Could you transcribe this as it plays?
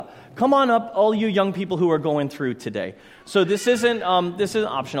Come on up, all you young people who are going through today. So this isn't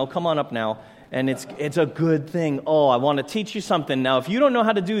optional. Come on up now. And it's a good thing. Oh, I want to teach you something. Now, if you don't know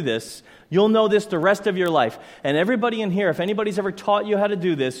how to do this, you'll know this the rest of your life. And everybody in here, if anybody's ever taught you how to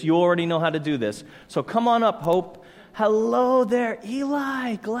do this, you already know how to do this. So come on up, Hope. Hello there,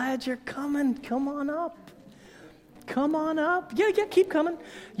 Eli. Glad you're coming. Come on up. Come on up. Yeah, keep coming.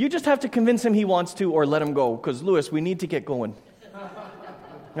 You just have to convince him he wants to or let him go. Because, Lewis, we need to get going.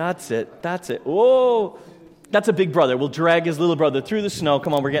 That's it. Oh, that's a big brother. We'll drag his little brother through the snow.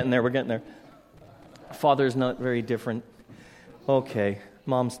 Come on, we're getting there. Father's not very different. Okay,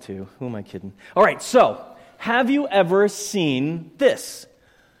 mom's too. Who am I kidding? All right, so have you ever seen this?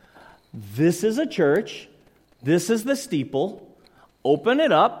 This is a church. This is the steeple. Open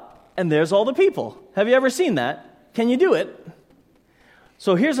it up, and there's all the people. Have you ever seen that? Can you do it?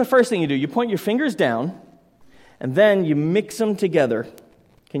 So here's the first thing you do. You point your fingers down, and then you mix them together.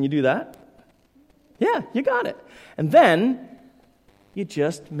 Can you do that? Yeah, you got it. And then you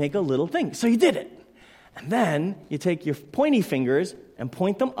just make a little thing. So you did it. And then you take your pointy fingers and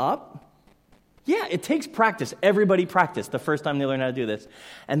point them up. Yeah, it takes practice. Everybody practice the first time they learn how to do this.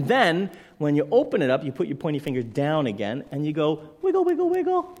 And then when you open it up, you put your pointy finger down again, and you go, wiggle, wiggle,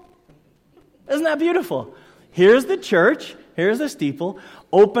 wiggle. Isn't that beautiful? Here's the church. Here's the steeple.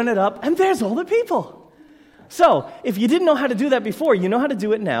 Open it up, and there's all the people. So if you didn't know how to do that before, you know how to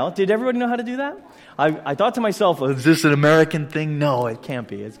do it now. Did everybody know how to do that? I thought to myself, is this an American thing? No, it can't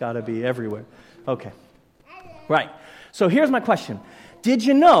be. It's got to be everywhere. Okay. Right. So here's my question. Did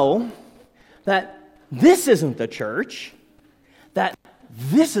you know that this isn't the church, that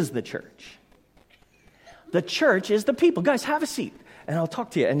this is the church? The church is the people. Guys, have a seat, and I'll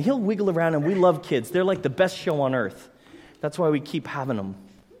talk to you. And he'll wiggle around, and we love kids. They're like the best show on earth. That's why we keep having them.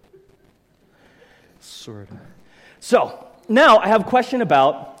 Sort of. So, now I have a question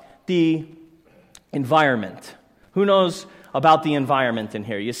about the environment. Who knows about the environment in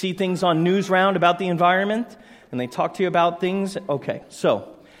here? You see things on Newsround about the environment? And they talk to you about things? Okay,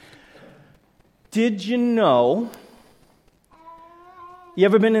 so, did you know, you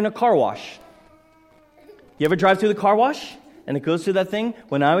ever been in a car wash? You ever drive through the car wash? And it goes through that thing?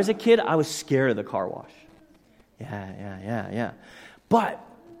 When I was a kid, I was scared of the car wash. Yeah. But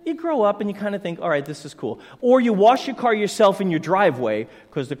you grow up and you kind of think, all right, this is cool. Or you wash your car yourself in your driveway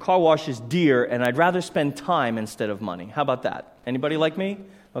because the car wash is dear and I'd rather spend time instead of money. How about that? Anybody like me?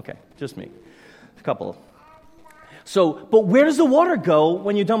 Okay, just me. A couple. So, but where does the water go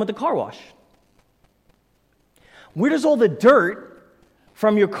when you're done with the car wash? Where does all the dirt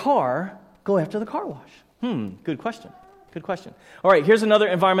from your car go after the car wash? Good question. All right, here's another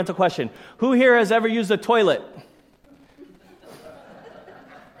environmental question. Who here has ever used a toilet?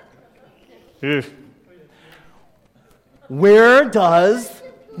 Where does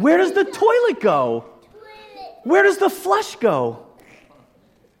the toilet go? Where does the flush go?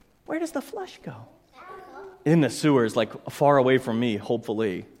 Where does the flush go? In the sewers, like far away from me,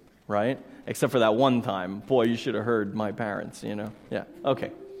 hopefully, right? Except for that one time. Boy, you should have heard my parents, you know? Yeah,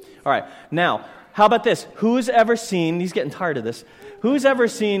 okay. All right, now, how about this? Who's ever seen, he's getting tired of this, who's ever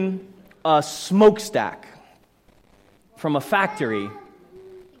seen a smokestack from a factory?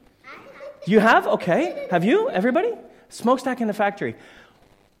 You have? Okay. Have you? Everybody? Smokestack in a factory.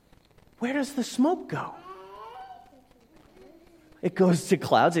 Where does the smoke go? It goes to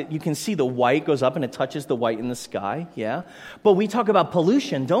clouds. You can see the white goes up and it touches the white in the sky. Yeah. But we talk about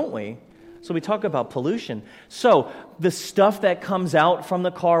pollution, don't we? So we talk about pollution. So the stuff that comes out from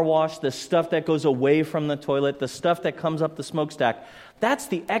the car wash, the stuff that goes away from the toilet, the stuff that comes up the smokestack, that's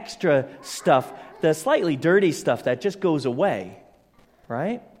the extra stuff, the slightly dirty stuff that just goes away.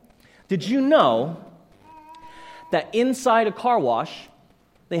 Right? Did you know that inside a car wash,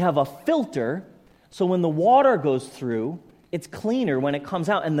 they have a filter, so when the water goes through, it's cleaner when it comes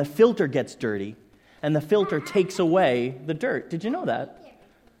out, and the filter gets dirty, and the filter takes away the dirt. Did you know that?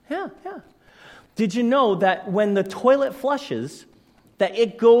 Yeah. Did you know that when the toilet flushes, that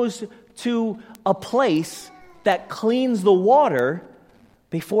it goes to a place that cleans the water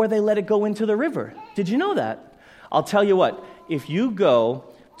before they let it go into the river? Did you know that? I'll tell you what, if you go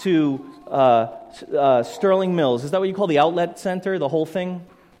to Sterling Mills. Is that what you call the outlet center, the whole thing?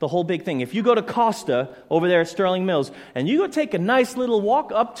 The whole big thing. If you go to Costa over there at Sterling Mills and you go take a nice little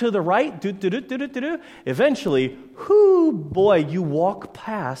walk up to the right, eventually, you walk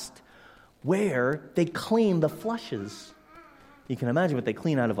past where they clean the flushes. You can imagine what they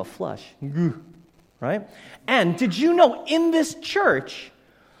clean out of a flush. Right? And did you know in this church,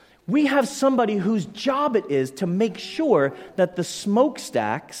 we have somebody whose job it is to make sure that the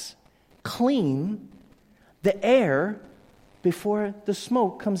smokestacks clean the air before the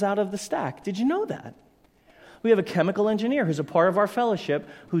smoke comes out of the stack. Did you know that? We have a chemical engineer who's a part of our fellowship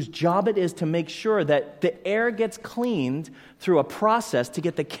whose job it is to make sure that the air gets cleaned through a process to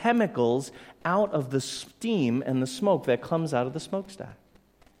get the chemicals out of the steam and the smoke that comes out of the smokestack.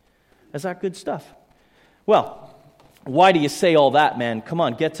 Is that good stuff? Well, why do you say all that, man? Come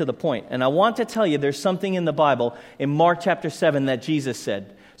on, get to the point. And I want to tell you there's something in the Bible in Mark chapter 7 that Jesus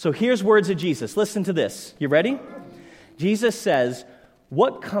said. So here's words of Jesus. Listen to this. You ready? Jesus says,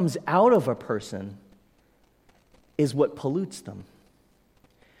 what comes out of a person is what pollutes them.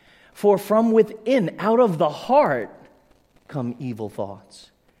 For from within, out of the heart, come evil thoughts.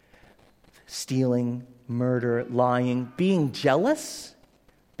 Stealing, murder, lying, being jealous,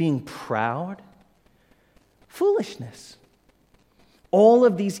 being proud, foolishness. All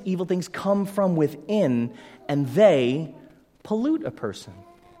of these evil things come from within, and they pollute a person.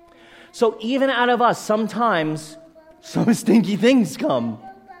 So even out of us, sometimes some stinky things come.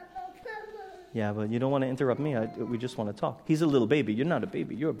 Yeah, but you don't want to interrupt me. We just want to talk. He's a little baby. You're not a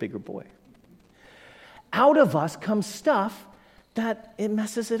baby. You're a bigger boy. Out of us comes stuff that it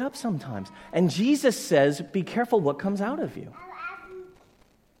messes it up sometimes. And Jesus says, be careful what comes out of you.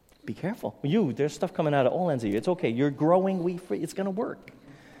 Be careful. There's stuff coming out of all ends of you. It's okay. You're growing. It's going to work.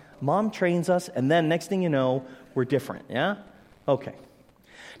 Mom trains us, and then next thing you know, we're different, yeah? Okay.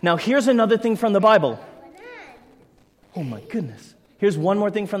 Now, here's another thing from the Bible. Oh, my goodness. Here's one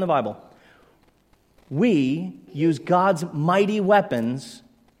more thing from the Bible. We use God's mighty weapons,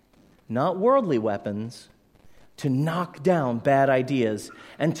 not worldly weapons, to knock down bad ideas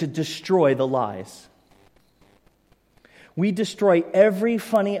and to destroy the lies. We destroy every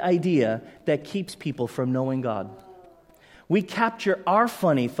funny idea that keeps people from knowing God. We capture our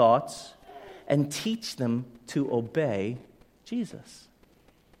funny thoughts and teach them to obey Jesus.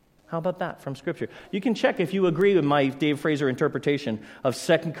 How about that from Scripture? You can check if you agree with my Dave Fraser interpretation of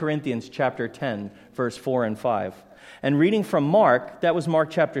 2 Corinthians chapter 10, verse 4 and 5. And reading from Mark, that was Mark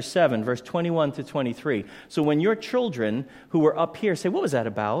chapter 7, verse 21 to 23. So when your children who were up here say, what was that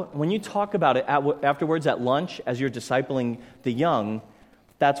about? When you talk about it afterwards at lunch as you're discipling the young,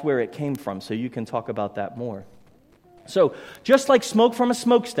 that's where it came from. So you can talk about that more. So just like smoke from a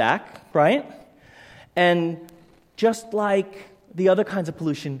smokestack, right? And just like the other kinds of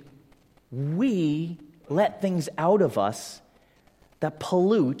pollution, we let things out of us that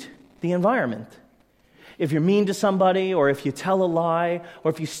pollute the environment. If you're mean to somebody, or if you tell a lie,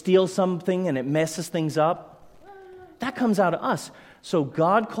 or if you steal something and it messes things up, that comes out of us. So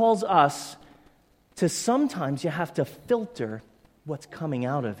God calls us to sometimes you have to filter what's coming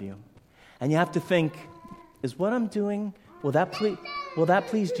out of you. And you have to think, is what I'm doing, will that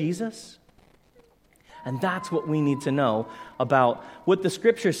please Jesus? And that's what we need to know about what the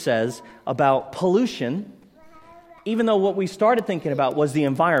Scripture says about pollution, even though what we started thinking about was the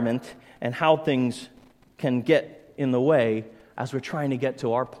environment and how things can get in the way as we're trying to get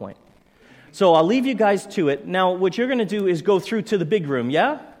to our point. So I'll leave you guys to it. Now, what you're going to do is go through to the big room,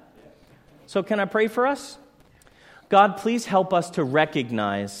 yeah? So can I pray for us? God, please help us to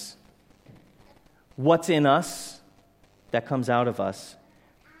recognize what's in us that comes out of us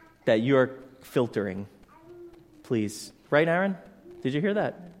that you're filtering. Please. Right, Aaron? Did you hear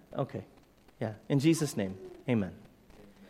that? Okay. Yeah. In Jesus' name, amen.